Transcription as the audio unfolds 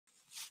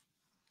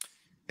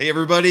Hey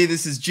everybody,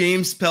 this is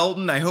James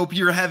Pelton. I hope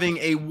you're having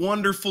a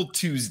wonderful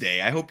Tuesday.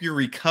 I hope you're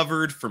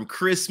recovered from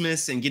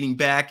Christmas and getting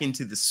back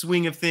into the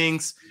swing of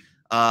things.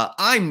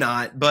 I'm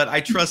not, but I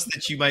trust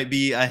that you might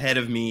be ahead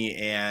of me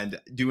and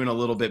doing a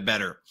little bit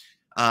better.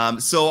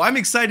 So I'm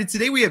excited.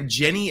 Today we have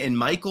Jenny and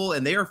Michael,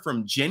 and they are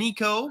from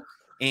JennyCo.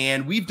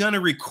 And we've done a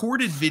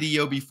recorded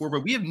video before,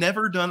 but we have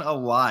never done a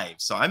live.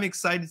 So I'm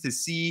excited to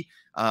see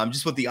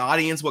just what the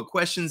audience, what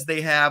questions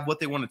they have,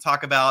 what they want to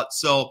talk about.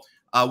 So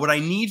what I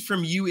need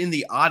from you in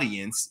the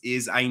audience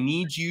is I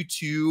need you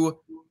to,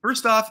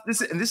 first off,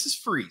 this is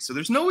free, so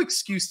there's no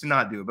excuse to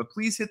not do it, but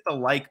please hit the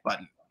like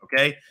button,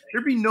 okay?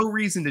 There'd be no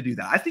reason to do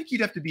that. I think you'd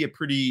have to be a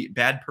pretty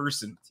bad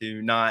person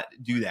to not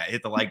do that,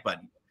 hit the like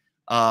button.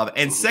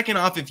 And second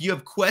off, if you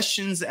have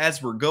questions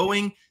as we're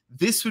going,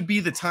 this would be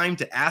the time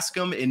to ask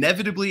them.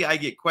 Inevitably, I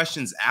get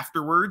questions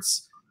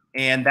afterwards,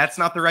 and that's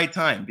not the right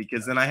time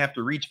because then I have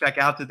to reach back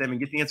out to them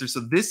and get the answer. So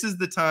this is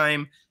the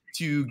time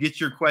to get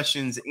your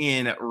questions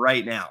in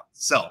right now.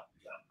 So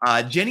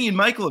Jenny and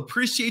Michael,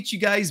 appreciate you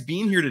guys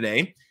being here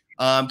today.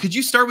 Could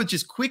you start with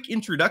just quick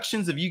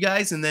introductions of you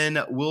guys, and then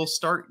we'll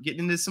start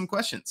getting into some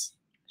questions?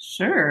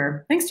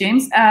 Sure. Thanks,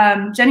 James.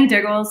 Jenny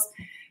Diggles,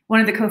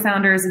 one of the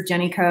co-founders of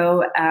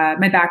JennyCo.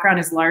 My background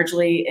is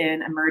largely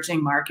in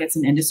emerging markets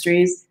and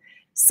industries.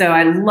 So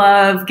I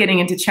love getting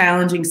into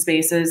challenging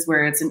spaces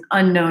where it's an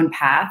unknown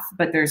path,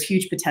 but there's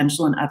huge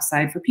potential and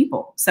upside for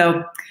people.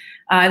 So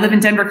I live in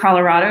Denver,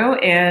 Colorado,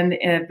 and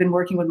have been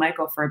working with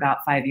Michael for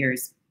about 5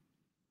 years.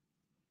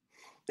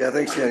 Yeah,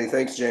 thanks, Jenny.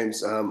 Thanks,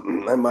 James.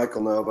 I'm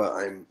Michael Nova.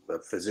 I'm a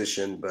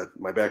physician, but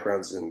my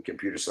background's in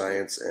computer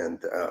science,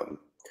 and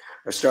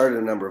I started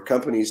a number of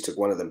companies, took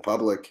one of them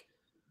public,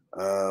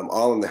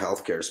 all in the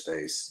healthcare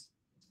space.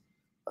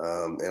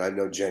 And I've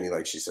known Jenny,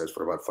 like she says,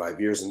 for about 5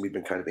 years, and we've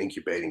been kind of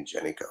incubating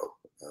JennyCo.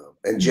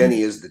 And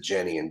Jenny is the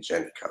Jenny in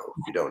JennyCo,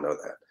 if you don't know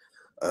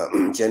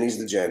that. Jenny's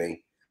the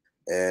Jenny.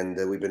 And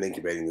we've been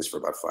incubating this for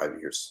about 5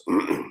 years.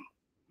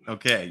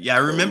 Okay. Yeah, I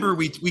remember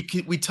we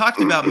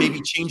talked about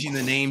maybe changing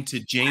the name to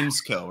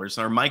JamesCo or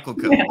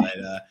MichaelCo,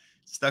 but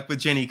stuck with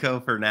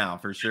JennyCo for now,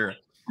 for sure.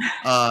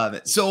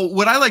 So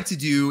what I like to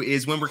do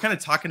is when we're kind of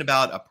talking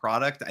about a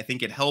product, I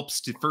think it helps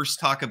to first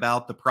talk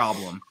about the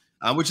problem,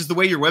 which is the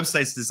way your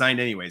website's designed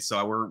anyway.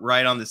 So we're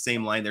right on the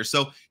same line there.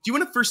 So do you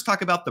want to first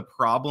talk about the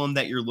problem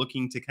that you're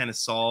looking to kind of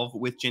solve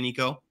with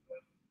JennyCo?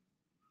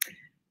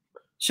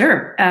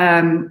 Sure.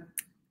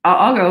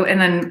 I'll go,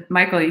 and then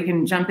Michael, you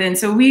can jump in.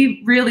 So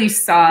we really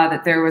saw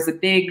that there was a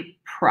big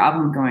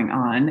problem going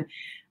on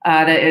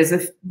that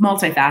is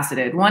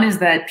multifaceted. One is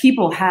that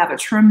people have a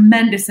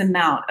tremendous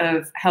amount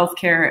of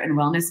healthcare and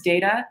wellness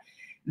data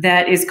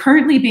that is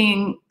currently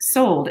being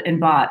sold and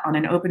bought on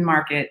an open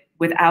market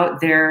without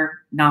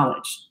their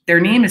knowledge. Their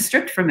name is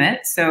stripped from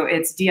it, so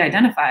it's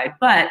de-identified,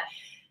 but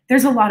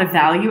there's a lot of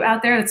value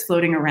out there that's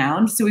floating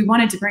around. So we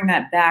wanted to bring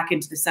that back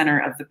into the center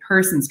of the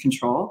person's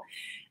control.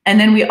 And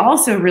then we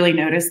also really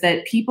noticed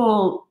that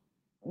people,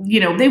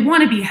 they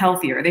want to be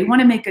healthier. They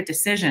want to make good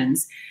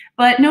decisions,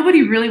 but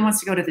nobody really wants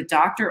to go to the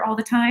doctor all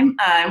the time.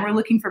 And we're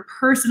looking for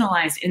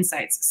personalized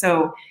insights.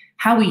 So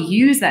how we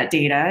use that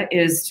data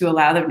is to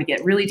allow them to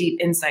get really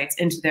deep insights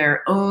into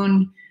their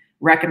own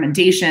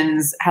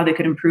recommendations, how they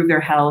could improve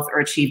their health or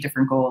achieve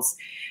different goals.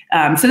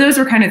 So those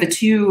were kind of the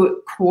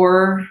two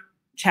core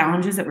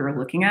challenges that we were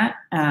looking at.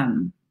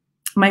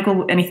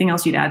 Michael, anything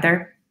else you'd add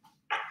there?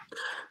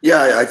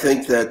 Yeah, I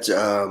think that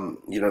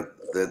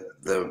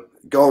the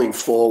going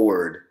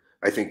forward,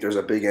 I think there's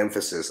a big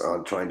emphasis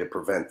on trying to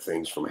prevent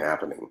things from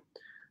happening.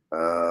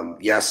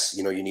 Yes,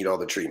 you need all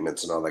the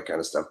treatments and all that kind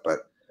of stuff,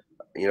 but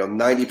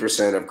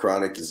 90% of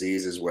chronic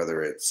diseases,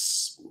 whether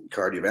it's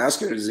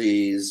cardiovascular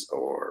disease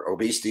or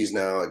obesity is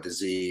now a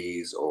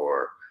disease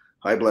or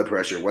high blood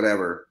pressure,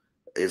 whatever,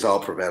 is all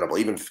preventable.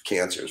 Even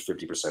cancers,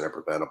 50% are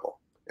preventable.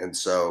 And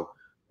so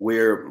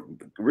we're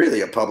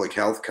really a public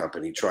health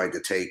company trying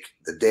to take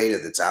the data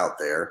that's out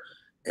there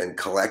and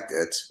collect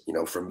it,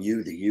 from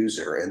you, the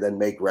user, and then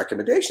make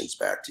recommendations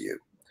back to you.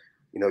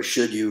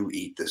 Should you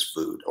eat this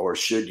food, or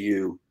should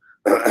you,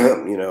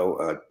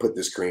 put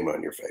this cream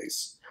on your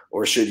face,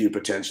 or should you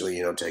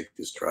potentially, take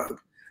this drug?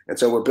 And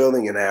so we're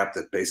building an app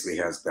that basically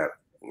has that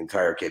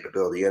entire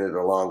capability in it,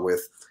 along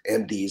with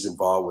MDs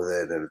involved with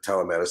it and a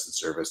telemedicine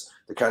service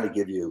to kind of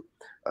give you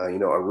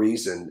a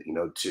reason,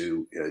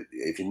 to,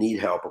 if you need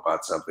help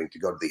about something, to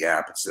go to the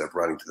app instead of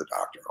running to the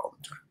doctor all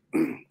the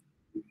time.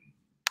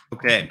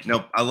 Okay.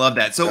 Nope. I love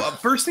that. So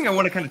first thing I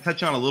want to kind of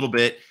touch on a little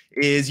bit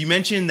is you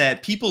mentioned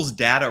that people's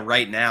data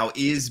right now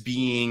is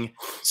being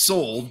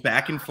sold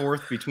back and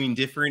forth between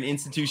different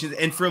institutions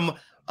and from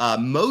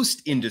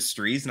most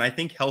industries. And I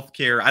think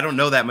healthcare, I don't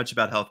know that much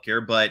about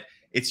healthcare, but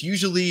it's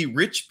usually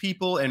rich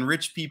people and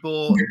rich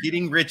people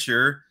getting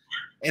richer.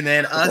 And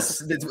then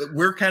us,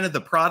 we're kind of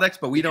the product,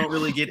 but we don't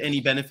really get any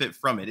benefit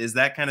from it. Is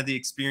that kind of the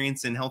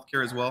experience in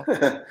healthcare as well?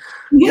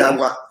 Yeah,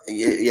 well,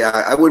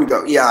 yeah, I wouldn't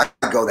go. Yeah,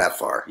 I'd go that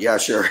far. Yeah,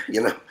 sure.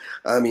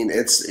 I mean,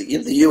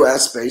 the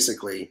U.S.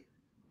 basically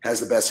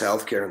has the best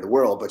healthcare in the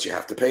world, but you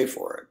have to pay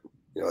for it.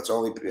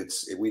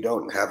 We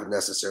don't have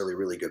necessarily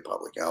really good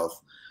public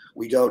health.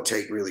 We don't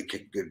take really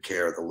good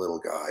care of the little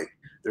guy.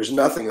 There's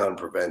nothing on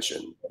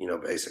prevention, you know,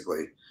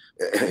 basically.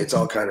 It's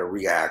all kind of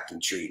react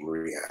and treat and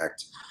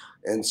react.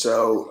 And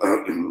so,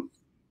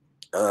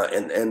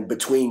 and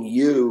between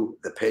you,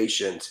 the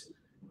patient,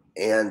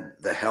 and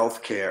the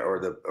healthcare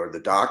or the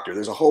doctor,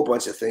 there's a whole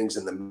bunch of things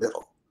in the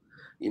middle.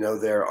 You know,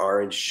 there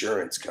are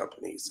insurance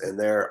companies, and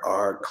there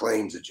are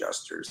claims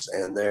adjusters,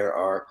 and there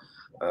are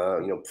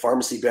you know,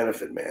 pharmacy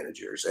benefit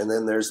managers, and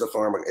then there's the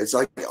pharma. It's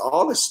like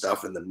all this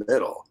stuff in the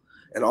middle,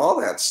 and all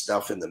that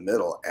stuff in the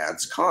middle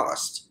adds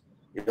cost.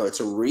 You know,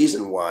 it's a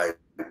reason why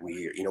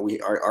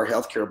our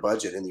healthcare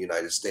budget in the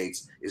United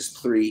States is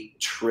 $3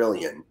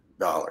 trillion.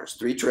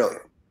 $3 trillion.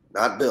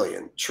 Not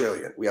billion,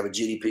 trillion. We have a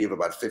GDP of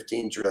about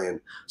 15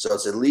 trillion. So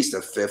it's at least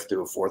a fifth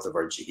to a fourth of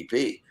our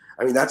GDP.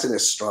 I mean, that's an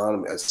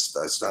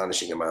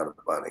astonishing amount of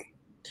money.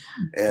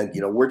 And,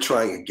 you know, we're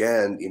trying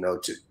again, you know,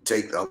 to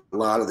take a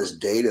lot of this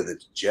data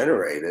that's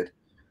generated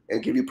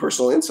and give you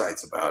personal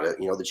insights about it,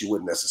 you know, that you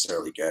wouldn't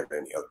necessarily get in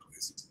any other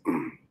places.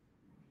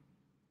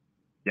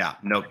 Yeah,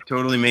 no,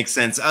 totally makes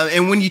sense.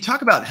 And when you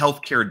talk about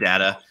healthcare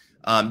data,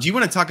 do you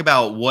want to talk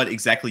about what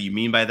exactly you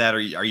mean by that? Are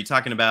you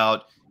talking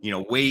about, you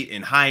know, weight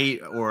and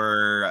height,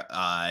 or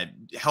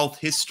health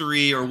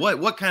history, or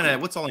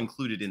what's all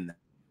included in that?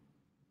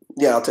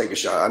 Yeah, I'll take a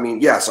shot. I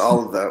mean, yes,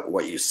 all of that,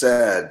 what you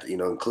said, you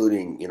know,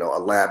 including, you know, a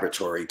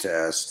laboratory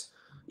test,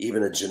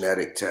 even a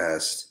genetic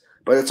test,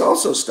 but it's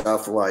also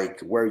stuff like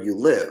where you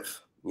live.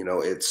 You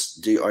know,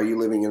 are you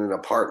living in an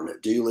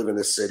apartment? Do you live in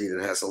a city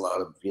that has a lot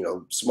of, you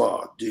know,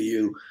 smog? Do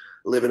you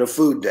live in a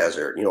food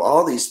desert? You know,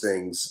 all these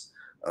things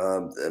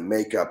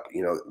make up,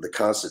 you know, the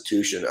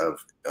constitution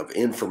of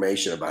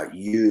information about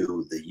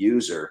you, the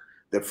user,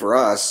 that for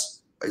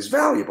us is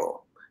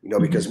valuable, you know,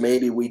 because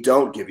maybe we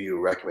don't give you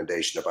a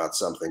recommendation about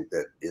something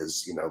that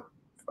is, you know,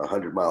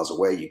 100 miles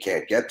away, you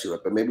can't get to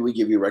it, but maybe we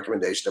give you a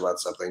recommendation about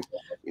something,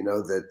 you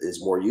know, that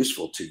is more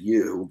useful to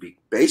you,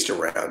 based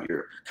around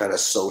your kind of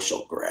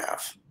social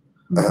graph.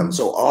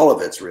 So all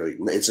of it's really,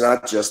 it's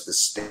not just the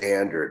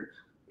standard,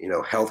 you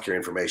know, healthcare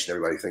information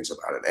everybody thinks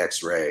about, an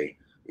X-ray,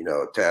 you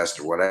know, test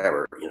or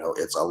whatever. You know,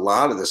 it's a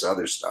lot of this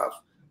other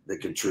stuff that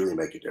can truly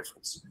make a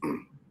difference.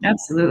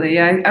 Absolutely.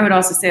 Yeah, I would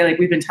also say, like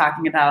we've been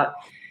talking about,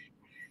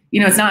 you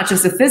know, it's not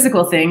just the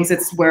physical things,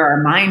 it's where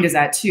our mind is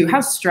at too.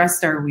 How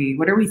stressed are we?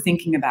 What are we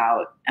thinking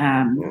about?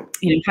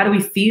 You know, how do we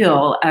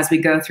feel as we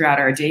go throughout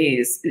our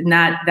days? And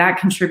that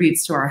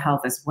contributes to our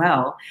health as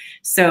well.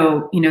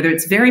 So, you know,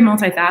 it's very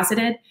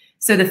multifaceted.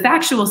 So the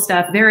factual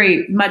stuff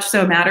very much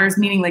so matters,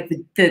 meaning like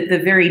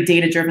the very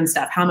data-driven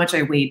stuff, how much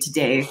I weighed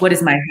today, what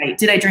is my height,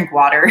 did I drink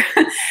water?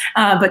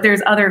 But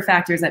there's other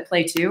factors at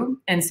play too.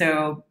 And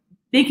so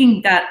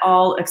making that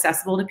all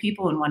accessible to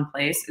people in one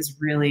place is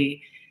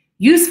really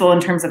useful in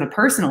terms of a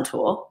personal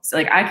tool. So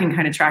like I can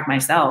kind of track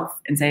myself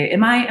and say,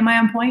 am I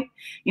on point?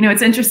 You know,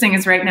 what's interesting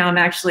is right now I'm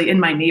actually in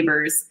my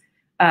neighbor's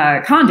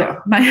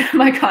condo.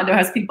 My condo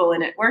has people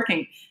in it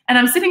working, and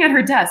I'm sitting at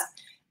her desk.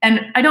 And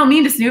I don't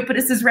mean to snoop, but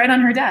this is right on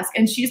her desk.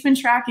 And she's been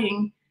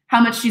tracking how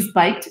much she's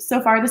biked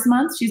so far this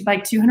month. She's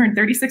biked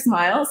 236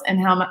 miles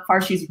and how far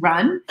she's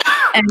run.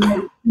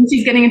 And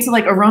she's getting into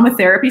like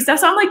aromatherapy stuff.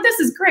 So I'm like, this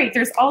is great.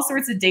 There's all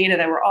sorts of data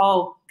that we're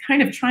all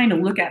kind of trying to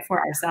look at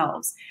for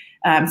ourselves.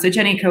 So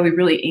JennyCo, we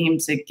really aim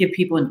to give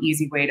people an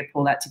easy way to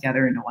pull that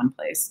together into one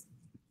place.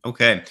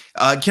 Okay.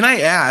 Can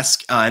I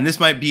ask, and this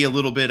might be a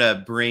little bit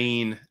of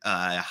brain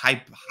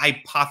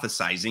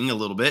hypothesizing a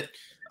little bit,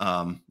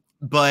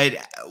 but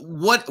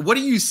what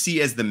do you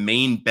see as the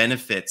main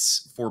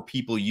benefits for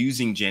people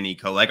using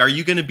JennyCo? Like, are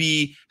you going to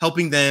be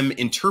helping them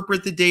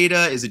interpret the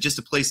data? Is it just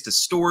a place to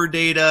store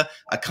data,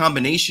 a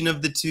combination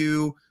of the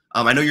two?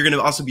 I know you're going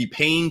to also be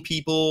paying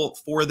people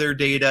for their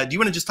data. Do you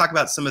want to just talk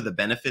about some of the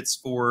benefits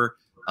for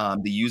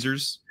the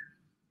users?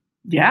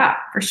 Yeah,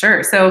 for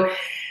sure. So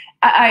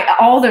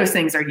all those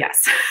things are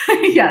yes.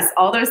 Yes,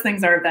 all those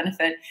things are a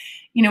benefit.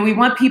 You know, we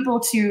want people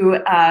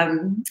to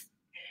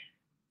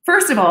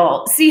first of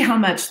all, see how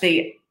much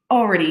they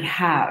already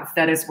have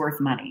that is worth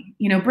money.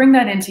 You know, bring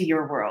that into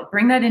your world,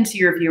 bring that into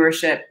your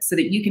viewership so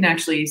that you can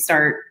actually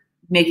start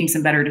making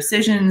some better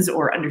decisions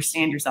or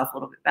understand yourself a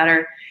little bit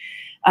better.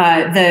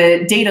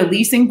 The data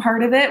leasing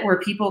part of it, where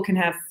people can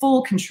have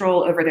full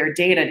control over their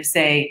data to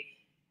say,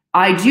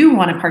 I do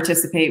want to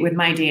participate with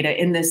my data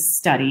in this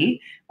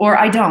study, or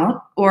I don't,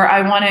 or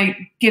I want to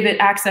give it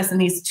access in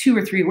these 2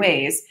 or 3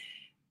 ways,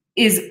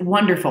 is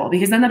wonderful,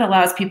 because then that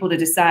allows people to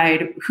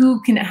decide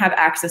who can have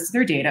access to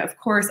their data. Of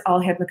course,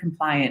 all HIPAA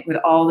compliant with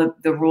all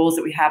the rules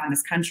that we have in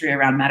this country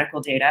around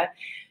medical data.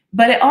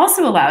 But it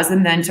also allows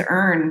them then to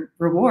earn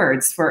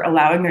rewards for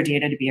allowing their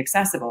data to be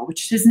accessible,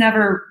 which has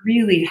never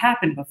really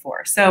happened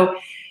before. So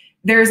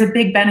there's a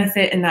big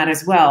benefit in that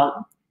as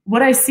well.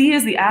 What I see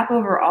is the app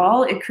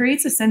overall, it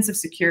creates a sense of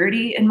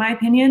security, in my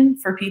opinion,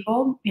 for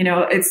people. You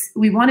know,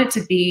 we want it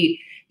to be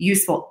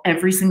useful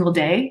every single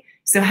day.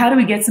 So how do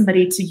we get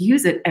somebody to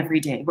use it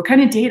every day? What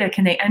kind of data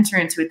can they enter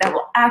into it that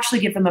will actually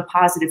give them a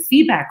positive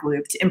feedback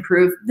loop to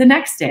improve the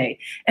next day,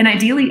 and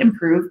ideally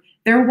improve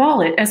their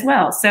wallet as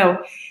well?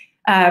 So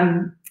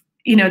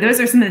those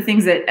are some of the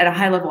things that at a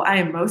high level I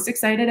am most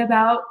excited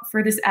about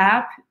for this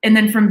app. And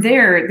then from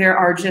there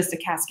are just a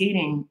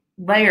cascading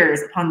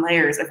layers upon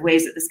layers of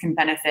ways that this can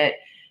benefit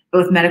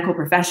both medical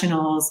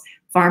professionals,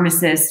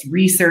 pharmacists,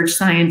 research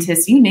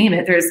scientists, you name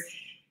it. There's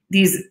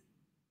these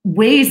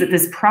ways that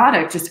this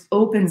product just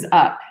opens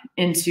up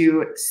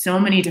into so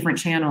many different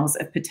channels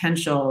of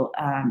potential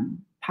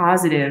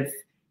positive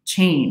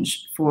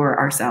change for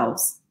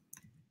ourselves.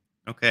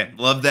 Okay,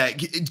 love that.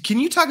 Can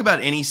you talk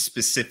about any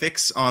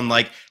specifics on,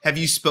 like, have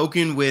you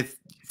spoken with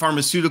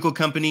pharmaceutical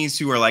companies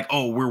who are like,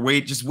 oh,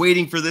 we're just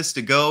waiting for this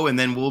to go and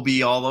then we'll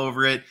be all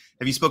over it?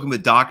 Have you spoken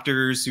with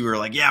doctors who are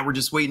like, yeah, we're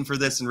just waiting for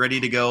this and ready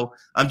to go?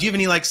 Do you have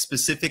any like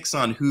specifics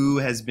on who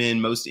has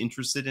been most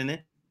interested in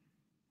it?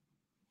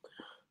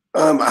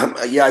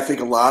 Yeah, I think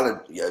a lot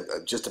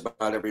of just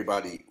about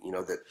everybody,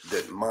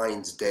 that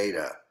mines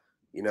data.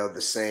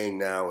 The saying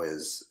now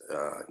is,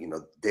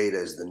 data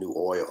is the new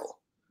oil.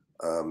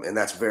 And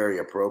that's very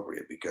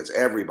appropriate because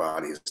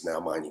everybody is now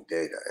mining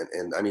data.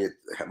 And I mean,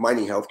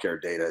 mining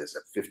healthcare data is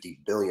a $50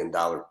 billion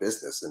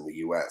business in the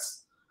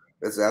US.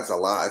 That's a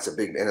lot. It's a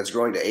big, and it's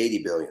growing to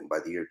 80 billion by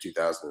the year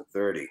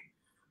 2030.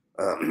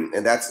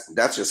 And that's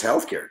just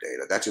healthcare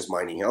data. That's just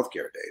mining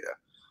healthcare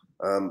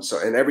data. So,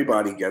 and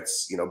everybody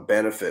gets,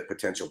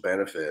 potential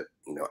benefit,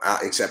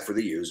 except for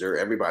the user,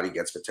 everybody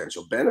gets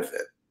potential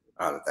benefit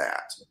out of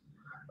that.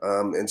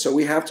 And so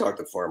we have talked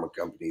to pharma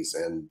companies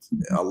and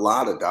a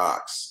lot of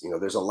docs.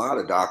 There's a lot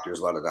of doctors,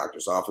 a lot of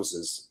doctors'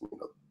 offices,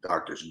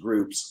 doctors'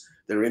 groups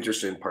that are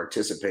interested in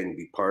participating,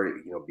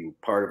 being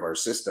part of our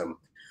system,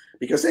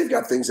 because they've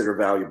got things that are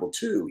valuable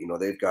too.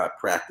 They've got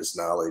practice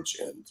knowledge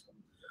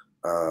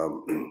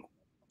and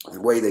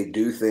the way they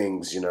do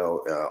things.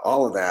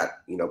 All of that,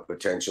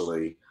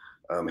 potentially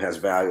has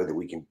value that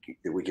we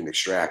can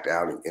extract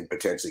out and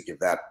potentially give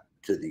that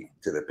to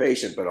the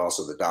patient, but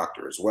also the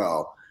doctor as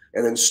well.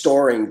 And then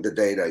storing the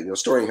data,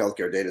 storing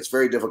healthcare data. It's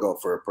very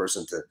difficult for a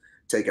person to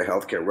take a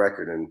healthcare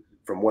record and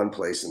from one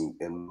place and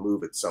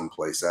move it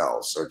someplace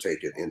else or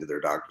take it into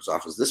their doctor's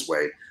office. This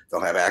way, they'll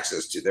have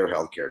access to their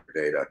healthcare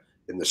data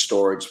in the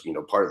storage,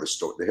 part of the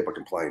HIPAA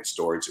compliant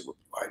storage that we're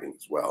providing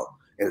as well.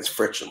 And it's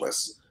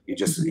frictionless. You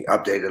just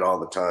update it all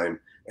the time,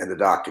 and the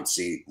doc can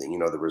see,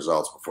 the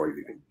results before you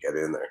even get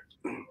in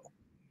there.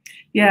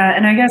 Yeah,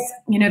 and I guess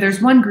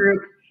there's one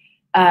group.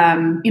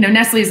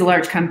 Nestle is a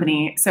large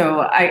company,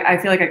 so I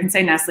feel like I can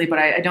say Nestle, but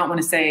I don't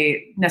want to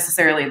say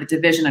necessarily the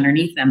division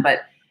underneath them.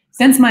 But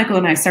since Michael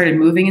and I started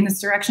moving in this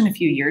direction a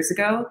few years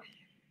ago,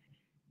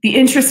 the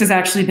interest has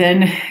actually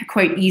been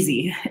quite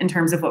easy in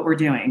terms of what we're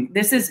doing.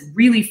 This is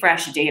really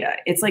fresh data.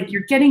 It's like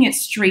you're getting it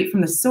straight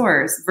from the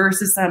source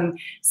versus some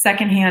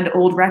secondhand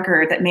old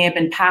record that may have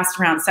been passed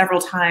around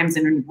several times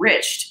and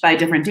enriched by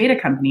different data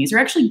companies. You're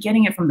actually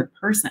getting it from the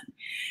person.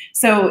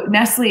 So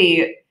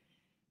Nestle,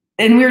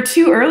 and we were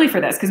too early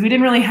for this because we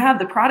didn't really have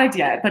the product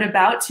yet, but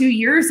about 2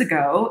 years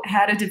ago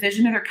had a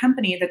division of their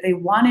company that they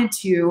wanted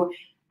to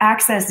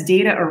access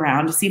data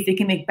around to see if they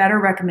can make better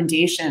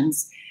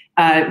recommendations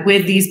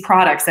with these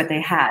products that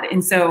they had.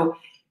 And so,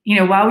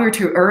 while we were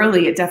too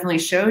early, it definitely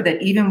showed that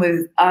even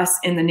with us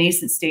in the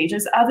nascent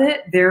stages of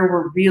it, there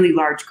were really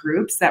large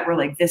groups that were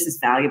like, this is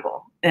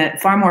valuable,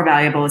 far more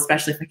valuable,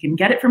 especially if I can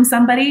get it from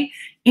somebody.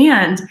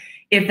 And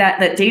if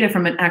that data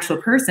from an actual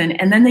person,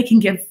 and then they can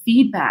give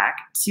feedback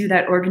to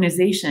that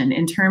organization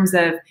in terms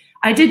of,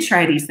 I did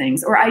try these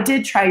things, or I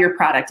did try your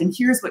product, and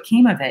here's what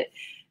came of it.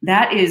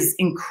 That is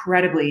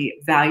incredibly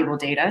valuable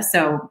data.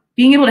 So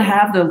being able to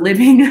have the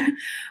living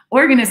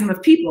organism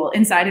of people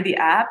inside of the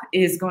app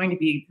is going to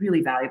be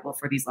really valuable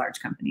for these large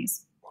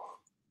companies.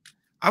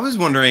 I was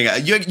wondering,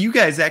 you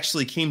guys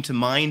actually came to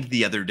mind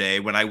the other day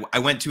when I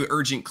went to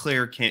urgent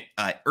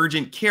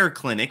care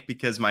clinic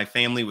because my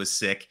family was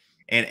sick.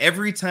 And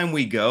every time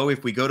we go,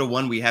 if we go to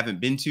one we haven't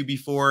been to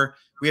before,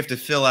 we have to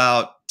fill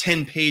out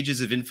 10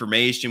 pages of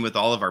information with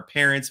all of our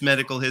parents'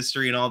 medical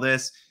history and all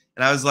this.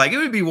 And I was like, it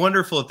would be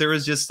wonderful if there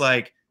was just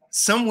like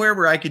somewhere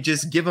where I could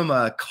just give them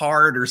a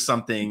card or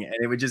something and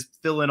it would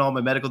just fill in all my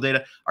medical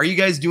data. Are you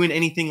guys doing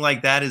anything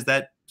like that? Is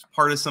that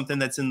part of something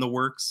that's in the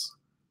works?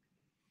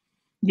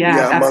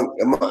 Yeah,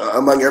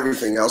 among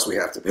everything else we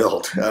have to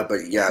build.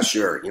 But yeah,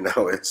 sure.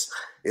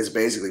 It's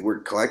basically we're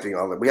collecting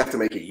all that. We have to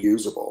make it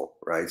usable,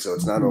 right? So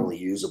it's not only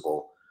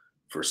usable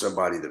for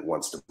somebody that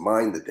wants to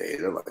mine the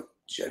data, like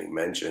Jenny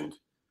mentioned,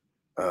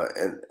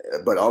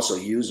 but also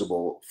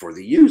usable for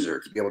the user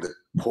to be able to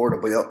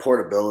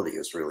portability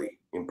is really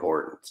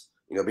important.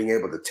 Being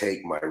able to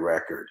take my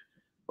record,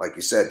 like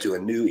you said, to a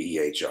new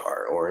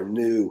EHR or a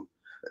new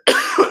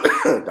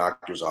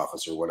doctor's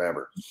office or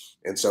whatever.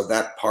 And so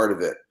that part of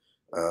it,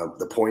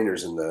 the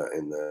pointers and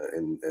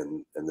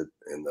the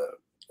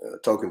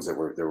tokens that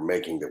we're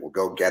making that will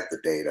go get the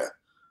data,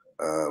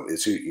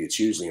 it's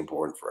hugely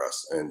important for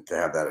us, and to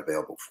have that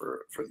available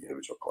for the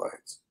individual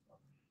clients.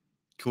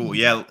 Cool.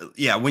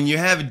 Yeah. When you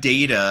have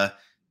data,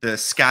 the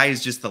sky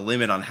is just the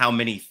limit on how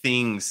many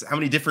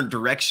different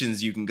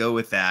directions you can go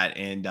with that,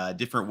 and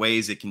different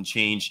ways it can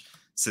change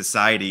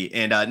society.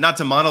 And not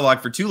to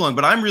monologue for too long,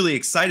 but I'm really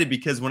excited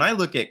because when I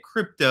look at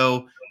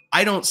crypto,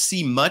 I don't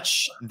see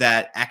much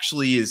that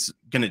actually is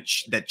going to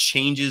that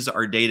changes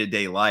our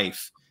day-to-day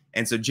life.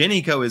 And so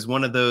JennyCo is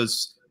one of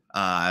those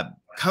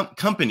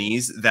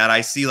companies that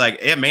I see like,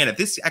 yeah, man, if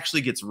this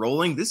actually gets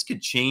rolling, this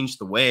could change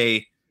the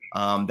way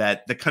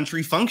that the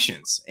country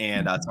functions.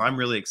 And so I'm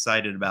really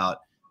excited about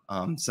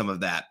some of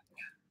that.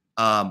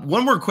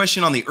 One more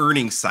question on the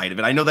earnings side of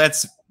it. I know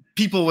that's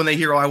people when they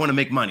hear, oh, I want to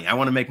make money. I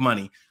want to make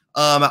money.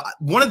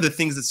 One of the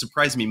things that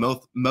surprised me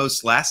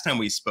most last time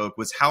we spoke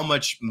was how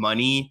much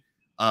money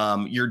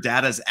your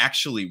data is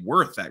actually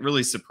worth. That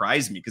really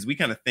surprised me because we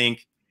kind of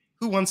think,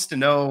 who wants to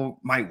know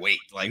my weight?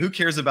 Like, who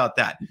cares about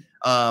that?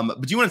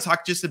 But do you want to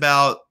talk just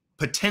about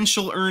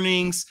potential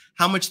earnings,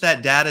 how much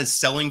that data is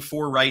selling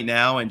for right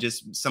now, and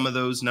just some of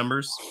those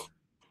numbers?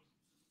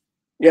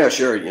 Yeah,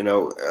 sure.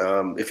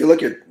 If you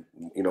look at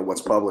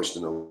what's published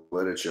in the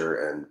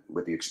literature, and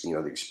with the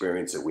the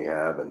experience that we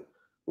have, and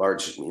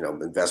large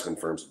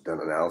investment firms have done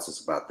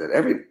analysis about that.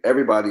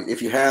 Everybody,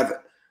 if you have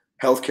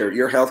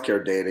your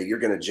healthcare data, you're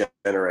going to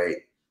generate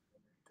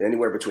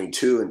anywhere between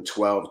 2 and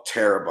 12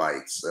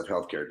 terabytes of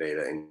healthcare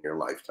data in your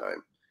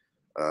lifetime,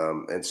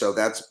 and so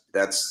that's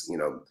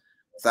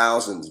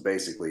thousands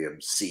basically of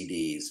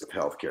CDs of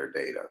healthcare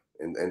data,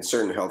 and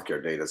certain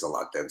healthcare data is a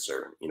lot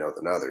denser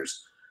than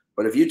others.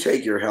 But if you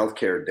take your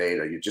healthcare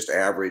data, you just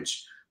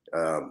average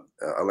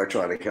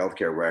electronic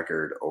healthcare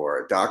record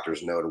or a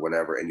doctor's note or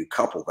whatever, and you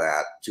couple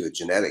that to a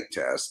genetic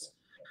test,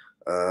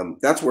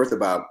 that's worth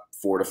about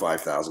 $4,000 to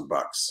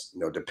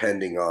 $5,000,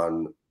 depending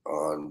on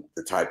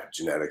the type of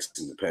genetics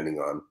and depending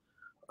on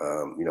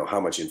how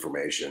much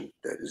information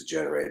that is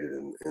generated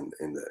in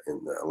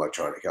the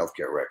electronic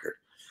healthcare record.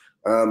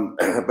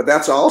 But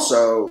that's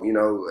also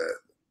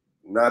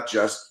not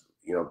just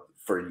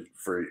for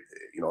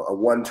a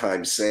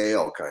one-time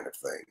sale kind of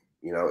thing.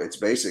 It's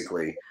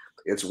basically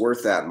it's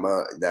worth that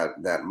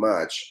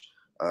much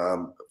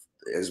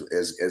as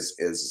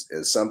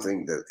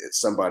something that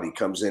somebody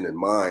comes in and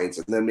mines,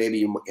 and then maybe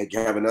you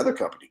have another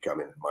company come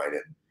in and mine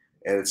it,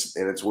 and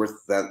it's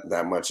worth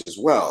that much as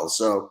well.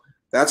 So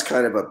that's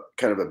kind of a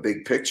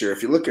big picture.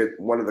 If you look at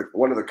one of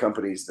the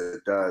companies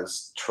that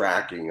does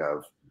tracking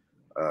of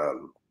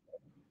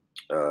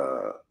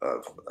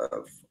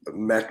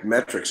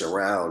metrics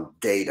around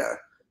data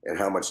and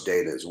how much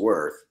data is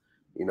worth,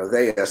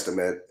 they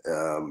estimate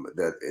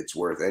that it's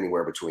worth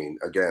anywhere between,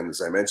 again,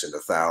 as I mentioned,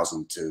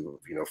 $1,000 to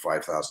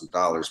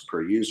 $5,000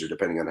 per user,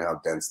 depending on how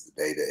dense the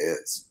data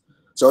is.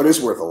 So it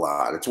is worth a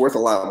lot. It's worth a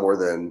lot more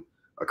than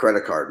a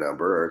credit card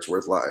number, or it's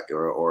worth a lot,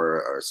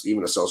 or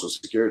even a social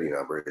security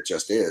number. It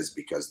just is,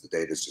 because the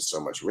data is just so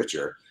much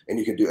richer, and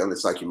you can do, and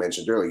it's like you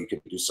mentioned earlier, you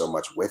can do so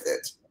much with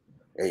it,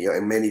 and,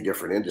 in many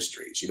different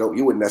industries. You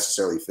wouldn't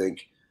necessarily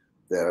think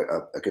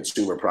that a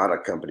consumer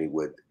product company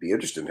would be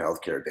interested in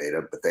healthcare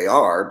data, but they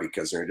are,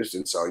 because they're interested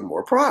in selling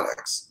more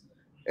products.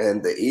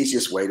 And the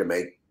easiest way to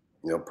make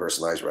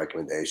personalized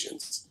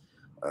recommendations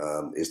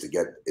is to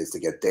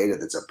get data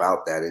that's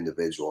about that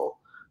individual,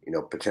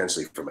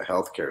 potentially from a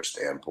healthcare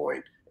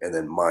standpoint, and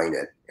then mine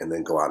it, and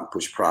then go out and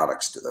push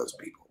products to those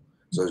people.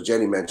 So as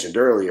Jenny mentioned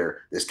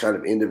earlier, this kind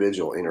of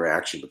individual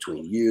interaction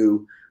between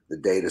you, the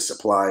data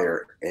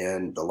supplier,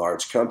 and the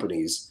large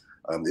companies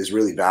is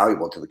really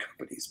valuable to the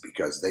companies,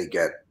 because they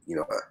get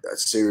a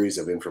series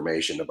of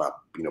information about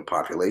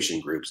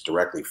population groups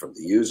directly from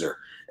the user,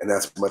 and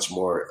that's much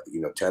more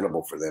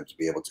tenable for them to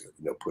be able to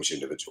push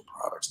individual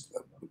products to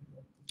them.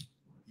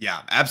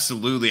 Yeah,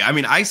 absolutely. I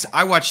mean, I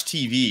watch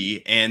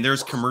TV, and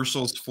there's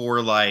commercials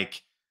for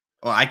like,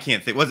 well, I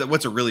can't think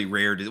what's a really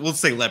rare, we'll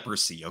say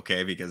leprosy,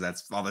 okay, because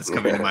that's all that's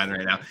coming to mind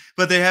right now.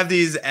 But they have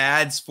these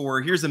ads for,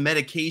 here's a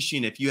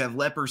medication if you have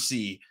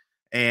leprosy,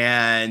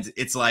 and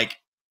it's like,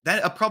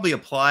 that probably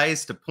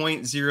applies to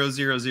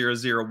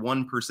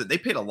 0.00001%. They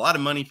paid a lot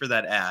of money for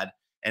that ad,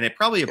 and it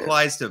probably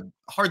applies to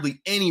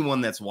hardly anyone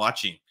that's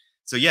watching.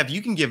 So yeah, if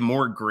you can give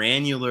more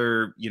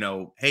granular,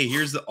 hey,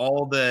 here's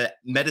all the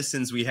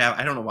medicines we have.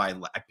 I don't know why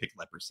I picked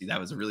leprosy. That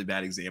was a really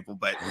bad example,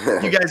 but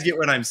you guys get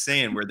what I'm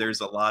saying, where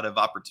there's a lot of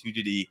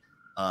opportunity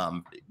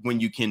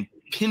when you can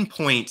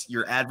pinpoint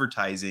your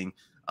advertising.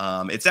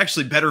 It's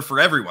actually better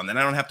for everyone. Then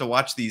I don't have to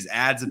watch these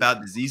ads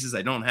about diseases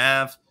I don't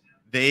have.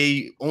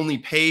 They only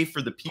pay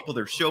for the people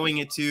they're showing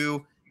it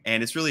to,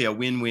 and it's really a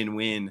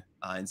win-win-win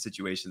in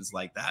situations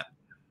like that.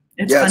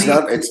 Go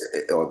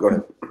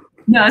ahead.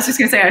 No, I was just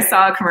gonna say, I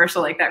saw a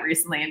commercial like that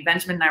recently, and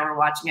Benjamin and I were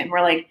watching it, and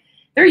we're like,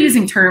 they're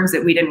using terms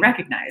that we didn't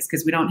recognize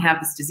because we don't have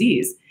this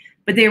disease,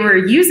 but they were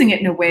using it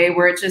in a way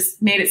where it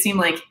just made it seem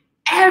like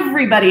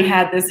everybody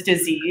had this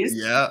disease.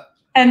 Yeah.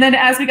 And then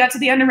as we got to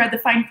the end and read the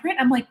fine print,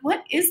 I'm like,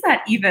 what is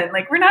that even?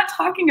 Like, we're not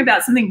talking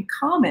about something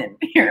common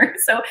here.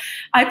 So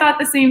I thought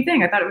the same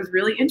thing. I thought it was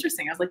really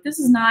interesting. I was like, this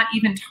is not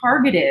even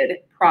targeted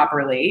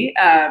properly.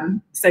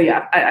 So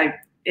yeah,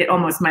 it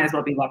almost might as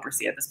well be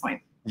leprosy at this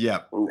point.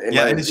 Yeah.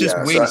 And it's just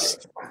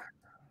waste.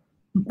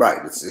 Right.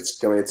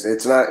 It's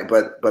not,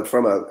 but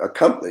from a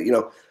company,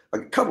 a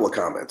couple of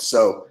comments.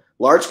 So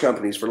for large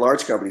companies,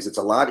 it's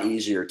a lot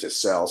easier to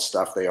sell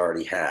stuff they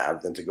already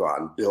have than to go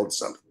out and build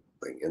something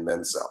and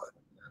then sell it.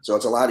 So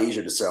it's a lot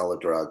easier to sell a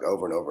drug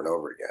over and over and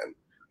over again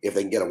if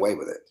they can get away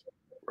with it,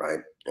 right?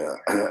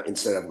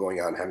 Instead of going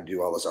out and having to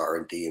do all this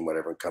R&D and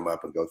whatever and come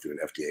up and go through an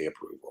FDA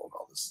approval and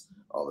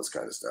all this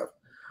kind of stuff.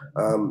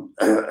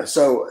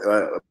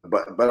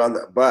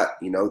 But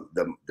you know,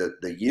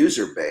 the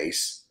user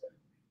base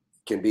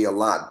can be a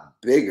lot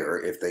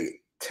bigger if they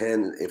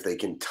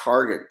can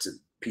target to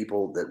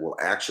people that will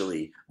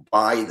actually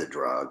buy the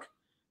drug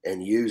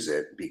and use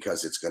it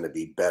because it's going to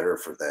be better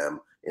for them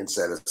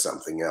instead of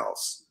something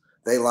else.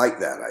 They like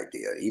that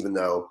idea, even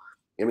though,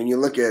 I mean, you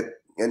look at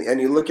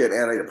you look at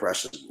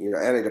antidepressants. You know,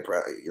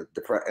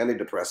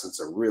 antidepressants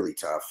are really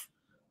tough,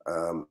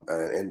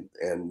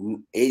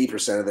 and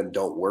 80% of them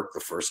don't work the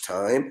first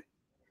time.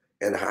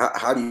 And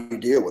how do you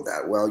deal with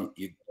that? Well,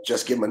 you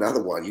just give them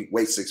another one. You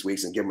wait 6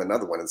 weeks and give them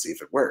another one and see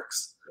if it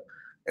works.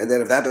 And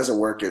then if that doesn't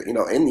work, you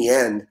know, in the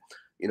end,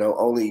 you know,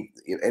 only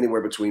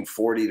anywhere between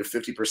 40 to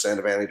 50%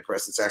 of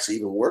antidepressants actually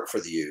even work for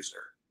the user.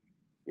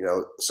 You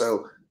know,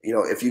 so, you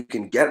know, if you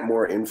can get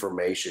more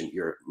information,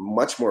 you're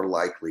much more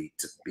likely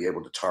to be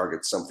able to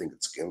target something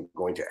that's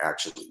going to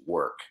actually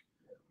work.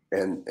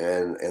 And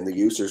the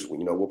users,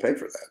 you know, will pay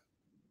for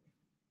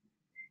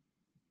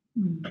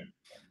that.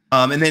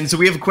 And then, so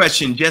we have a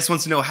question. Jess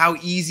wants to know how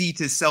easy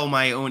to sell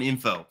my own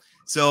info.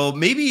 So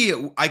maybe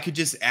I could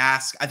just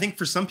ask, I think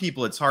for some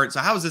people it's hard. So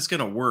how is this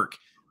going to work?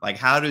 Like,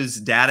 how does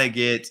data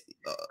get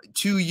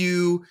to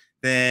you?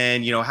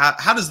 Then, you know,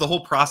 how does the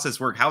whole process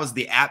work? How is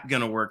the app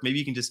going to work? Maybe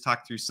you can just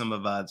talk through some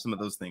of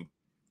those things.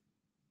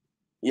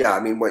 Yeah, I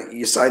mean, when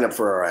you sign up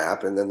for our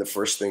app, and then the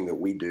first thing that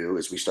we do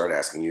is we start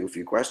asking you a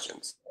few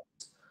questions.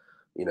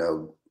 You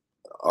know,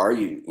 are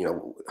you, you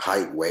know,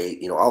 height,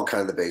 weight, you know, all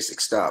kind of the basic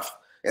stuff.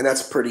 And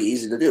that's pretty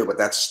easy to do, but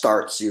that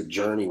starts your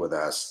journey with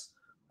us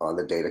on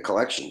the data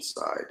collection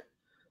side.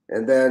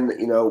 And then,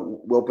 you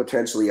know, we'll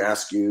potentially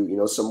ask you, you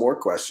know, some more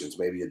questions,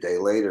 maybe a day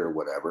later or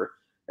whatever.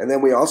 And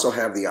then we also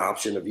have the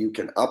option of you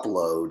can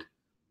upload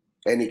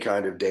any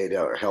kind of data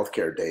or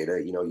healthcare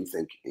data, you know, you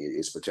think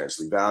is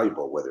potentially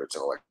valuable, whether it's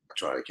an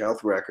electronic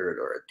health record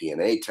or a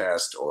DNA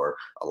test or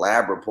a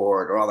lab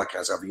report or all that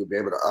kind of stuff. You'll be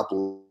able to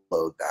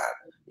upload that,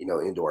 you know,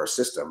 into our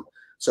system.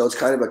 So it's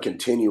kind of a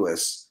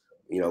continuous,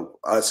 you know,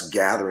 us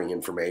gathering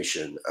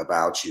information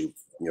about you,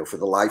 you know, for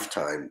the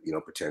lifetime, you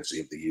know,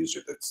 potentially of the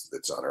user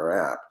that's on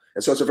our app.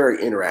 And so it's a very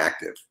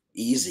interactive,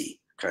 easy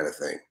kind of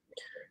thing.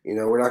 You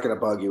know, we're not going to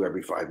bug you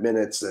every 5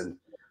 minutes. And,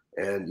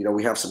 you know,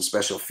 we have some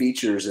special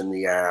features in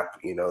the app,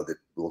 you know, that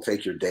will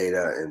take your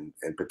data and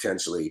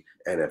potentially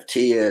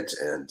NFT it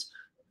and,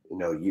 you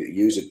know,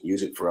 use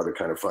it for other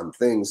kind of fun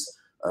things.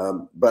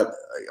 But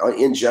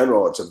in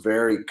general, it's a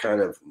very kind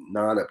of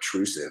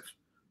non-obtrusive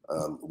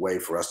way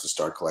for us to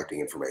start collecting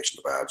information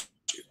about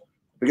you.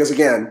 Because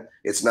again,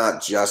 it's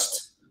not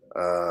just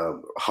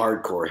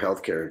hardcore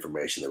healthcare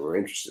information that we're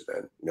interested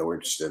in. You know, we're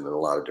interested in a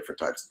lot of different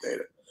types of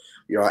data.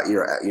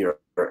 Your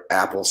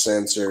Apple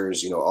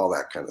sensors, you know, all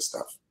that kind of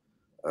stuff.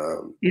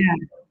 Yeah.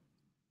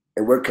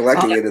 And we're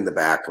collecting it in the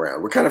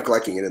background. We're kind of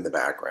collecting it in the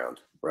background,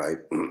 right?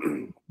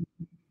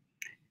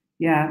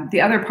 Yeah.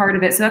 The other part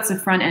of it, so that's the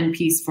front end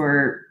piece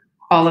for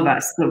all of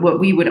us. But what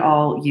we would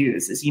all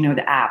use is, you know,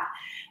 the app,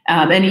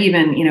 and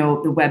even, you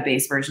know, the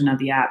web-based version of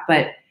the app.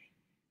 But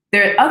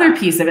the other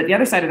piece of it, the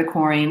other side of the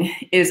coin,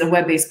 is a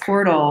web-based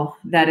portal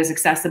that is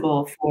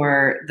accessible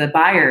for the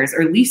buyers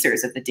or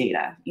leasers of the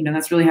data. You know,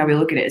 that's really how we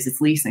look at it, is it's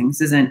leasing.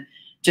 This isn't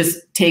just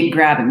take,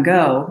 grab, and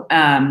go.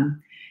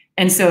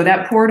 And so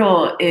that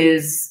portal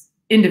is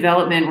in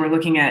development. We're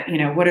looking at, you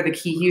know, what are the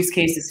key use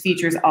cases,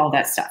 features, all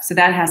that stuff. So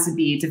that has to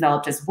be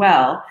developed as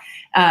well.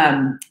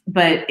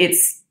 But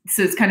it's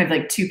kind of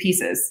like two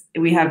pieces.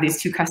 We have these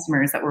two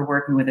customers that we're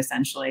working with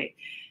essentially.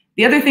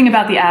 The other thing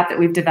about the app that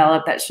we've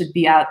developed that should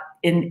be out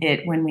in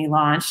it when we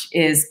launch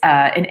is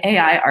an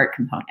AI art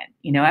component.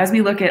 You know, as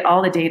we look at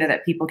all the data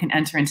that people can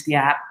enter into the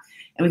app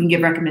and we can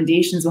give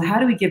recommendations, well, how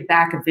do we give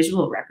back a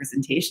visual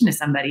representation to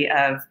somebody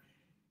of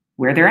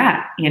where they're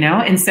at, you know?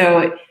 And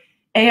so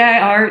AI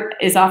art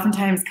is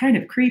oftentimes kind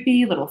of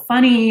creepy, a little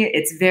funny.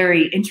 It's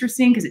very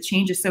interesting because it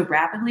changes so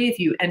rapidly if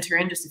you enter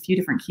in just a few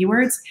different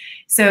keywords.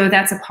 So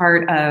that's a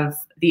part of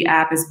the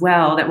app as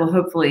well that will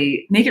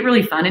hopefully make it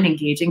really fun and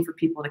engaging for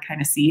people to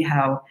kind of see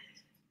how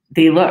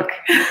they look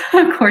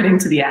according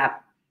to the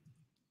app.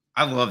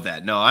 I love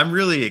that. No, I'm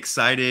really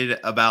excited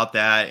about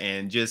that.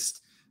 And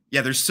just,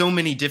 yeah, there's so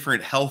many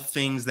different health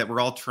things that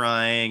we're all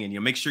trying, and, you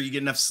know, make sure you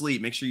get enough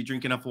sleep, make sure you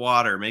drink enough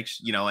water,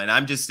 you know, and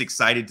I'm just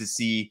excited to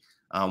see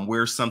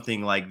where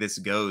something like this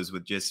goes.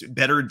 With just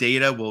better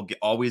data will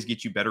always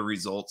get you better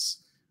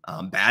results.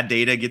 Bad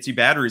data gets you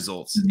bad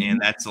results. And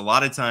that's a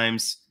lot of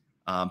times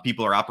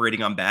people are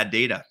operating on bad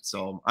data.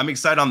 So I'm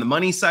excited on the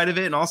money side of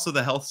it and also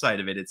the health side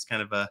of it. It's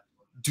kind of a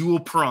dual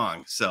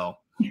prong. So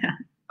yeah.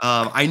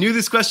 I knew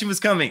this question was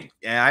coming.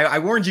 I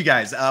warned you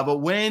guys, but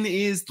when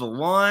is the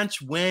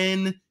launch?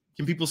 When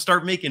can people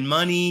start making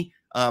money?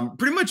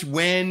 Pretty much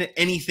when,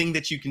 anything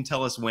that you can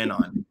tell us when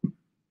on.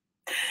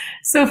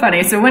 So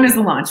funny. So when is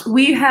the launch?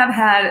 We have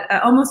had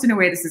almost in a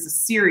way, this is a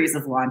series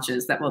of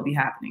launches that will be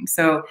happening.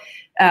 So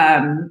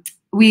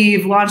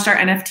We've launched our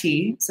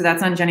NFT, so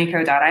that's on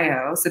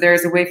JennyCo.io. So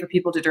there's a way for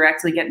people to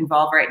directly get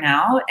involved right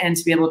now and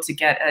to be able to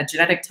get a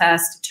genetic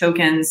test,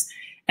 tokens,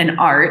 and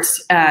art.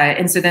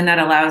 And so then that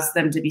allows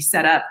them to be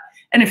set up,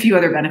 and a few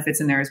other benefits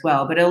in there as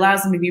well. But it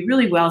allows them to be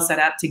really well set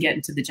up to get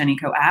into the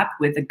JennyCo app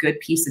with a good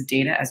piece of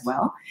data as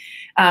well.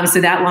 So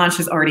that launch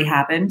has already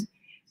happened.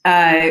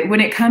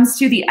 When it comes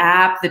to the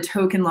app, the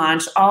token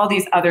launch, all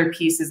these other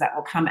pieces that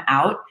will come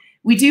out,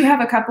 we do have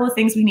a couple of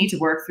things we need to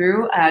work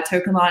through.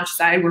 Token launch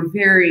side, we're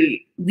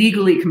very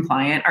legally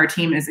compliant. Our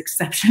team is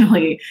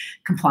exceptionally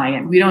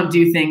compliant. We don't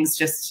do things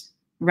just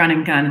run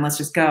and gun and let's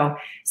just go.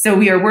 So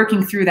we are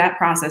working through that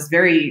process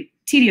very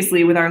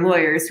tediously with our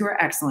lawyers, who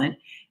are excellent.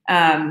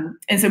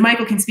 And so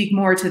Michael can speak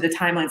more to the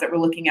timelines that we're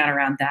looking at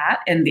around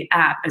that, and the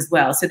app as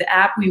well. So the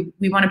app,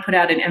 we want to put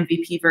out an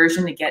MVP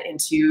version to get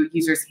into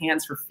users'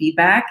 hands for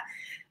feedback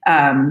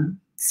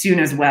soon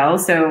as well.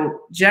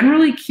 So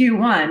generally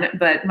Q1,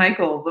 but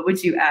Michael, what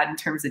would you add in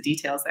terms of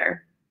details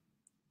there?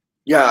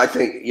 Yeah, I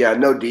think, yeah,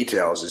 no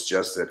details. It's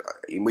just that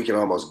we can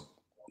almost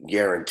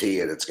guarantee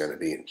it's going to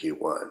be in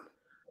Q1.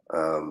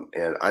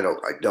 And I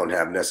don't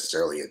have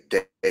necessarily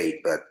a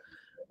date, but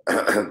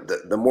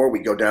the more we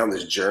go down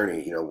this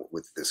journey, you know,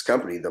 with this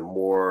company, the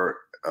more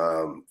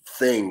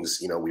things,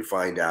 you know, we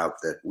find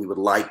out that we would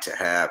like to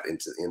have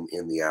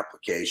in the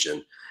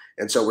application.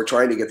 And so we're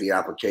trying to get the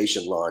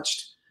application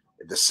launched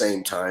at the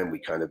same time we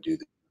kind of do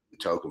the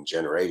token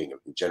generating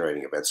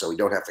event, so we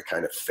don't have to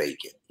kind of fake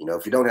it. You know,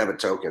 if you don't have a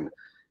token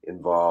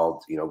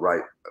involved, you know,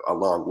 right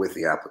along with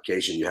the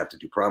application, you have to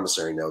do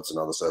promissory notes and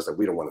all this other stuff.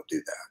 We don't want to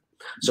do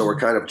that. So we're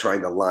kind of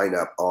trying to line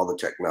up all the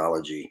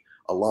technology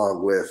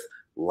along with,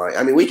 like,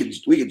 I mean, we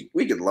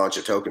could launch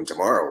a token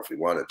tomorrow if we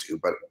wanted to,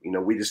 but you know,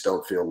 we just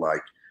don't feel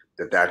like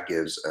that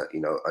gives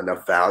you know,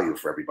 enough value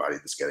for everybody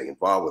that's getting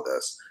involved with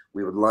us.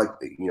 We would like,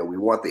 you know, we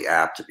want the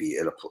app to be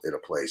in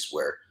a place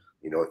where,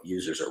 you know,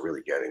 users are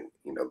really getting,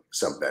 you know,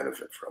 some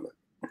benefit from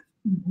it.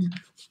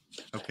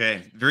 Mm-hmm.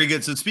 Okay, very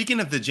good. So speaking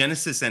of the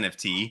Genesis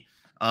NFT,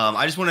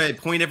 I just want to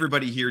point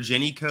everybody here,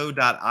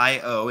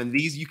 JennyCo.io, and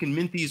these, you can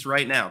mint these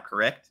right now,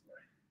 correct?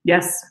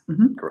 Yes.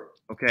 Mm-hmm. Correct.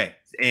 Okay,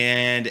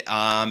 and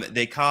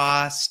they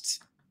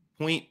cost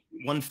 0.15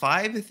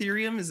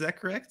 Ethereum, is that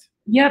correct?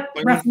 Yep,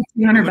 roughly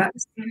 $200.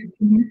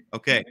 Mm-hmm.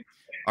 Okay,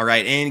 all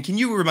right. And can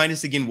you remind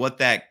us again what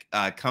that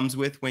comes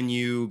with when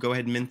you go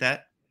ahead and mint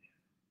that?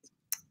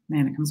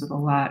 Man, it comes with a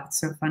lot.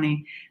 It's so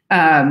funny.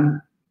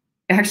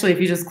 Actually,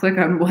 if you just click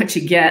on what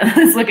you get,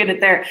 let's look at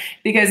it there.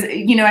 Because,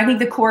 you know, I think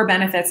the core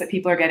benefits that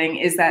people are getting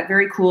is that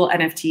very cool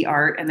NFT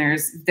art. And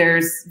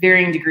there's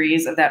varying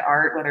degrees of that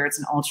art, whether it's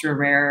an ultra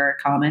rare or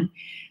common.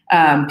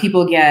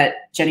 People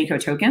get JennyCo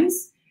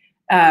tokens.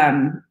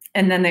 And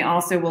then they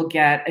also will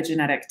get a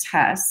genetic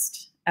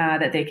test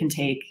that they can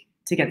take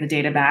to get the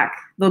data back.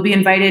 They'll be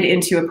invited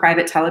into a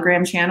private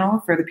Telegram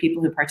channel for the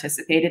people who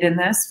participated in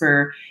this,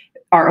 for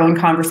our own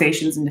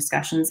conversations and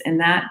discussions in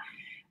that.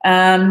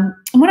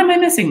 What am I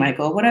missing,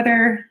 Michael? What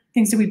other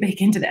things do we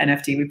bake into the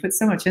NFT? We put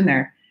so much in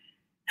there.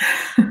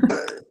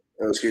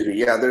 Excuse me.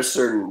 Yeah, there's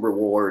certain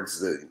rewards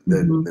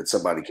that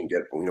somebody can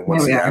get, you know,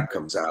 once the app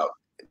comes out.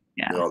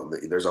 Yeah. You know,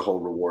 there's a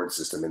whole reward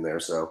system in there.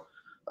 So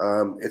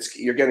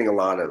you're getting a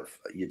lot of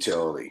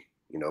utility,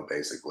 you know,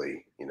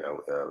 basically, you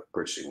know,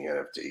 purchasing the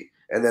NFT.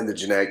 And then the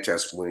genetic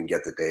test, when you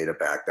get the data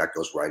back, that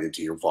goes right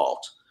into your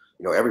vault.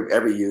 You know,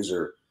 every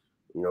user,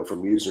 you know,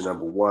 from user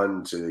number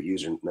 1 to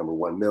user number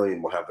 1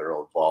 million will have their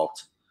own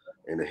vault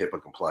in a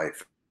HIPAA compliant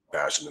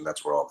fashion, and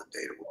that's where all the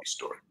data will be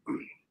stored.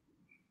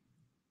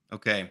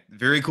 Okay,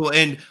 very cool.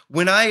 And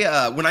when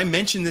I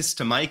mentioned this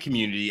to my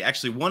community,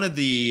 actually one of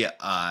the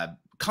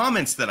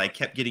comments that I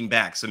kept getting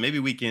back, so maybe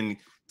we can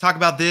talk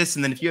about this,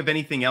 and then if you have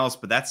anything else,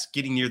 but that's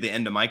getting near the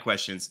end of my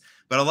questions.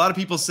 But a lot of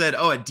people said,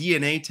 oh, a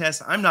DNA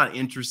test, I'm not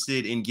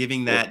interested in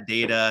giving that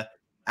data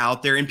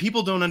out there. And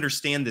people don't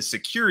understand the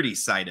security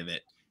side of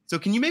it. So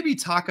can you maybe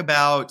talk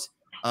about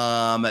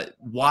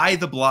why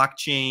the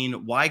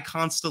blockchain, why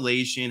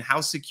Constellation,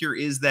 how secure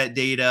is that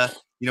data?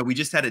 You know, we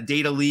just had a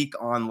data leak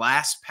on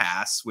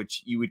LastPass,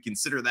 which you would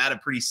consider that a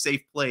pretty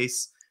safe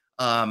place.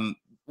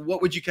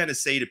 What would you kind of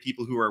say to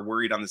people who are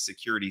worried on the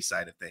security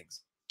side of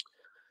things?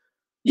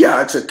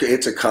 Yeah,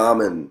 it's a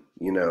common,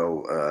 you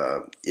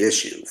know,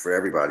 issue for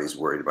everybody's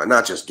worried about,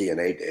 not just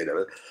DNA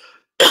data,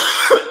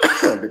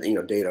 but you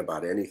know, data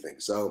about anything.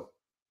 So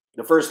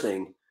the first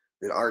thing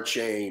that our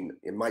chain,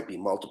 it might be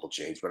multiple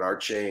chains, but our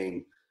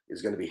chain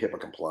is going to be HIPAA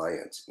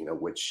compliant, you know,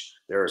 which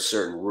there are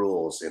certain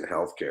rules in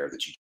healthcare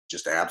that you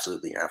just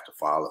absolutely have to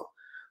follow.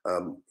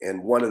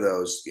 And one of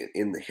those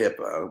in the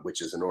HIPAA,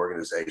 which is an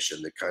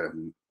organization that kind of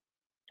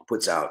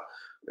puts out,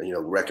 you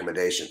know,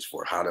 recommendations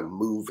for how to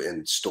move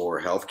and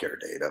store healthcare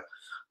data.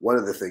 One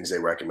of the things they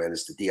recommend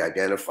is to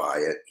de-identify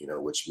it, you know,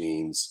 which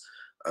means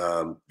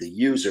the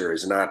user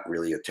is not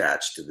really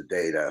attached to the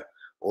data,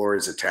 or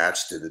is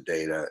attached to the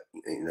data,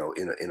 you know,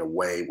 in a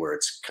way where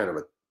it's kind of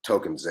a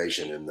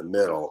tokenization in the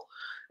middle,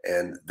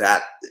 and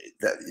that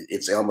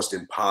it's almost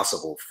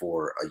impossible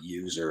for a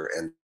user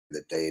and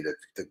the data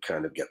to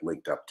kind of get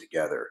linked up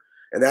together.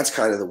 And that's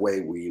kind of the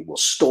way we will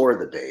store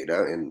the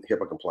data in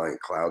HIPAA compliant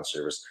cloud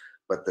service.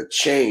 But the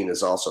chain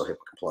is also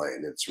HIPAA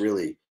compliant. It's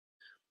really,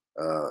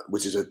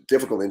 which is a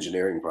difficult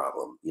engineering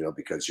problem,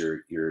 because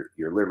you're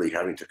literally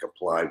having to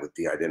comply with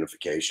the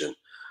identification,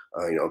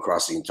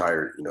 across the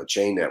entire,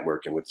 chain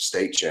network and with the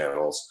state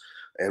channels.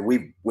 And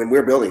when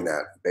we're building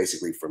that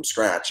basically from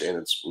scratch, and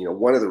it's,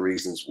 one of the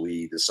reasons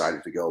we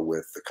decided to go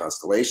with the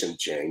Constellation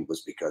chain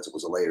was because it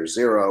was a layer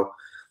 0,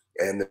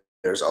 and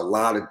there's a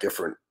lot of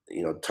different,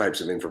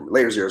 types of information.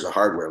 Layer 0 is a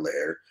hardware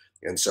layer.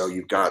 And so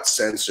you've got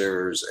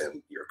sensors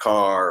and your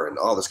car and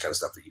all this kind of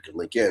stuff that you can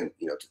link in,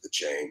 to the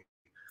chain.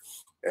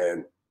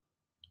 And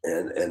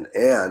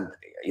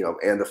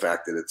the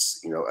fact that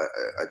it's,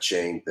 a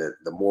chain that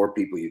the more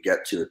people you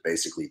get to it,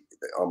 basically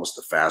almost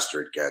the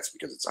faster it gets,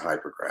 because it's a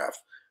hypergraph.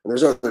 And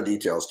there's other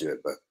details to it,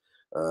 but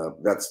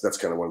that's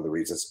kind of one of the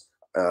reasons.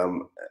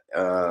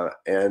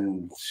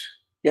 And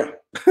yeah,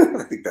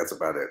 I think that's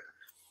about it.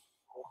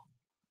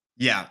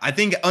 Yeah, I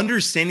think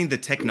understanding the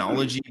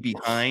technology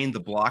behind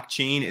the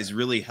blockchain is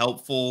really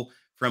helpful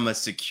from a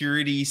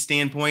security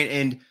standpoint.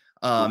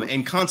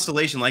 And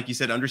Constellation, like you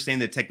said,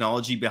 understanding the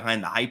technology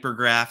behind the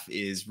hypergraph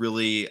is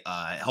really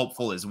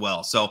helpful as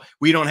well. So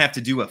we don't have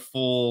to do a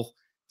full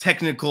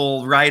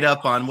technical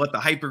write-up on what the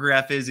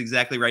hypergraph is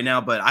exactly right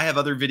now, but I have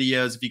other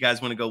videos if you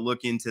guys want to go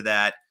look into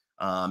that.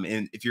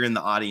 And if you're in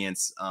the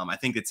audience, I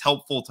think it's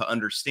helpful to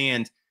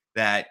understand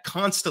that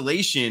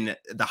Constellation,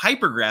 the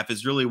hypergraph,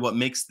 is really what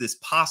makes this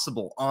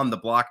possible on the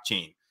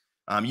blockchain.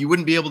 You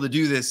wouldn't be able to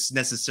do this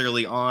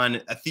necessarily on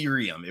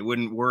Ethereum. It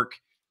wouldn't work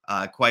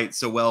quite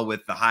so well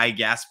with the high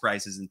gas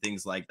prices and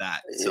things like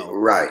that. So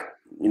right,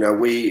 we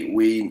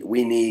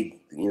need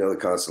the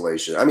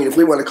Constellation. I mean, if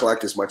we want to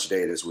collect as much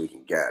data as we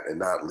can get and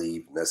not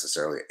leave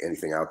necessarily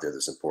anything out there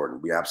that's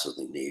important, we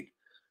absolutely need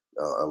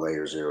a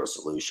layer 0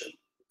 solution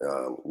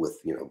with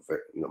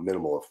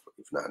minimal,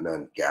 if not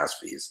none, gas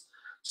fees.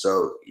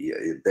 So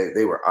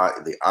they were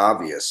the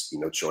obvious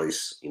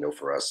choice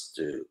for us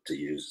to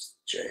use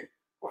chain.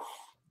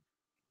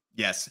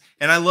 Yes.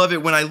 And I love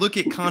it when I look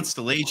at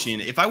Constellation.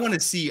 If I want to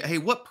see, hey,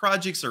 what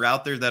projects are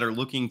out there that are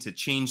looking to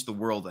change the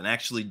world and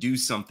actually do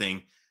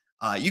something,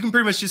 you can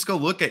pretty much just go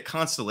look at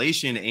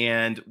Constellation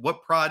and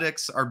what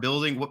projects are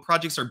building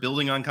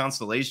on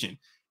Constellation.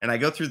 And I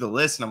go through the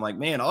list and I'm like,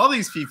 man, all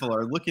these people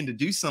are looking to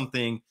do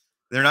something.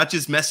 They're not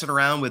just messing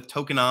around with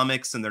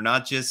tokenomics, and they're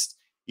not just,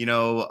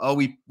 no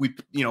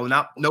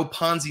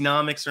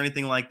Ponzi-nomics or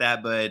anything like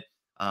that, but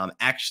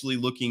actually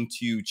looking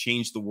to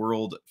change the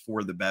world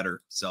for the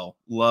better. So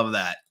love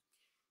that.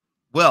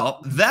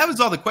 Well, that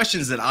was all the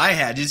questions that I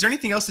had. Is there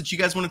anything else that you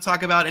guys want to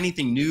talk about?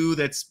 Anything new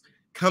that's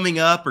coming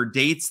up, or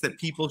dates that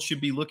people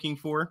should be looking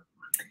for?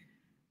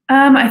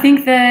 I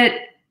think that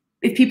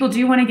if people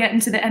do want to get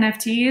into the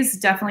NFTs,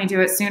 definitely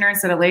do it sooner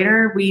instead of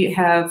later. We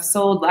have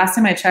sold, last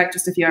time I checked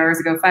just a few hours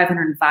ago,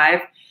 505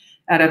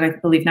 out of, I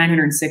believe,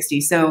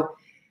 960. So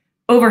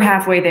over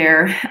halfway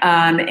there.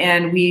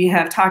 And we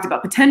have talked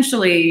about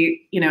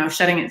potentially,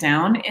 shutting it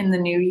down in the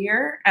new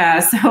year.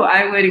 So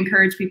I would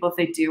encourage people, if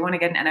they do want to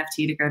get an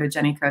NFT, to go to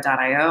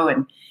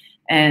JennyCo.io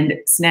and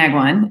snag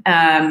one.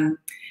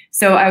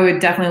 So I would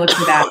definitely look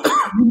for that.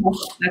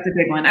 That's a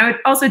big one. I would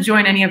also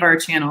join any of our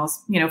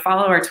channels,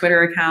 follow our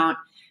Twitter account,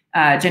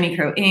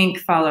 JennyCo Inc.,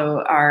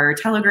 follow our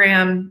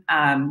Telegram.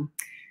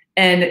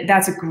 And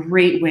that's a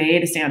great way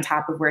to stay on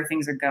top of where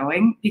things are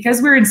going,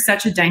 because we're in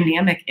such a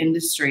dynamic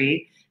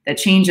industry that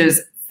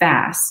changes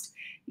fast.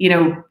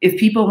 If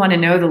people want to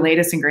know the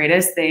latest and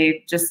greatest,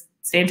 they just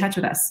stay in touch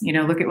with us.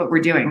 Look at what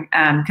we're doing,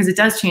 because it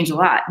does change a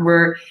lot.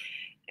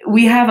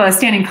 We have a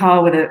standing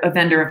call with a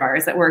vendor of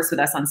ours that works with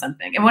us on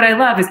something. And what I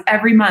love is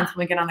every month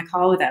when we get on the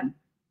call with them,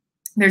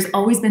 there's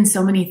always been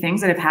so many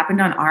things that have happened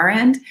on our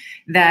end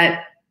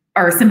that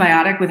are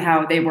symbiotic with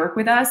how they work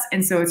with us.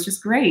 And so it's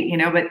just great,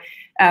 but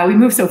we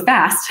move so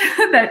fast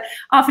that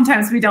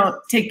oftentimes we don't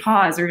take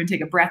pause or even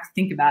take a breath to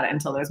think about it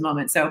until those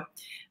moments. So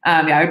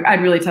yeah,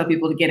 I'd really tell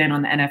people to get in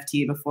on the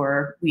NFT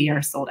before we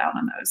are sold out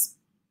on those.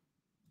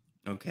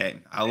 Okay.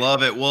 I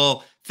love it.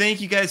 Well,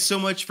 thank you guys so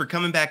much for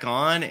coming back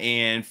on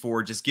and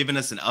for just giving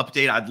us an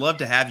update. I'd love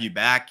to have you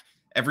back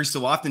every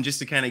so often just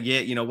to kind of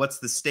get, what's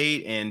the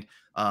state. And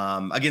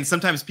again,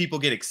 sometimes people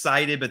get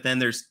excited, but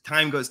then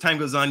time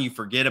goes on, you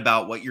forget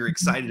about what you're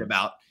excited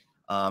about.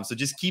 So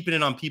just keeping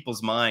it on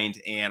people's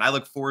mind. And I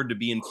look forward to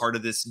being part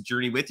of this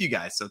journey with you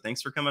guys. So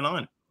thanks for coming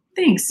on.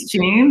 Thanks,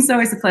 James.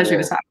 Always a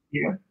pleasure to talk to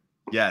you.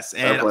 Yes.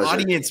 And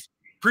audience,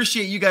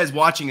 appreciate you guys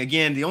watching.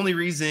 Again, the only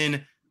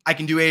reason I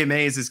can do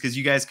AMAs is because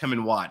you guys come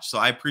and watch. So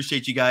I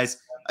appreciate you guys.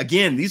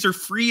 Again, these are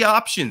free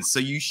options, so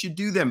you should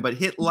do them, but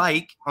hit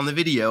like on the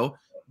video.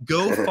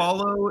 Go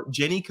follow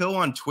JennyCo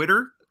on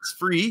Twitter. It's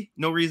free.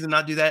 No reason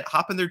not to do that.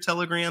 Hop in their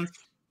Telegram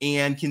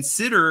and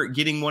consider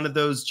getting one of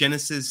those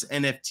Genesis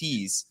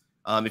NFTs.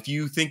 If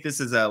you think this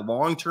is a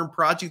long-term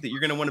project that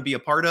you're going to want to be a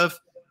part of,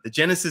 the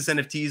Genesis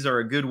NFTs are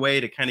a good way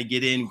to kind of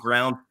get in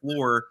ground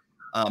floor,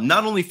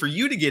 not only for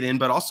you to get in,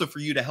 but also for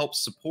you to help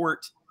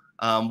support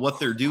what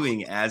they're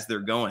doing as they're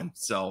going.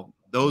 So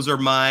those are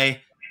my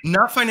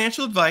not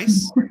financial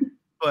advice,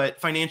 but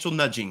financial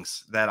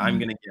nudgings that I'm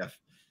going to give.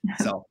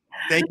 So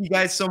thank you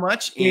guys so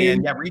much.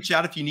 And yeah, reach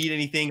out if you need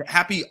anything.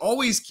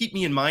 Always keep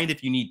me in mind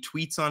if you need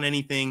tweets on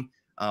anything.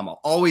 I'm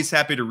always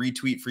happy to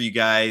retweet for you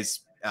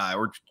guys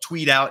or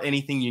tweet out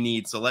anything you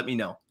need. So let me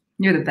know.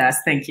 You're the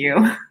best. Thank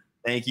you.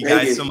 Thank you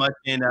guys so much.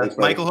 And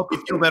Michael, hope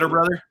you feel better,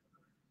 brother.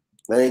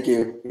 Thank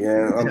you.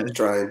 Yeah, I'm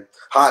trying.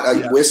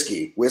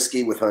 Whiskey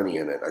with honey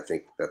in it. I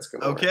think that's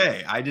going to work.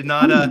 Okay. I did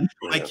not.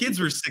 My kids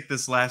were sick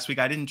this last week.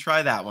 I didn't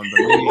try that one,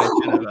 but maybe I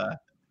should have.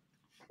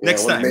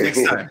 Next time.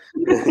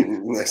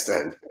 Next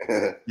time.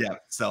 Yeah.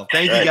 So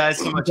thank you guys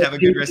so much. Have a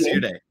good rest of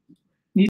your day.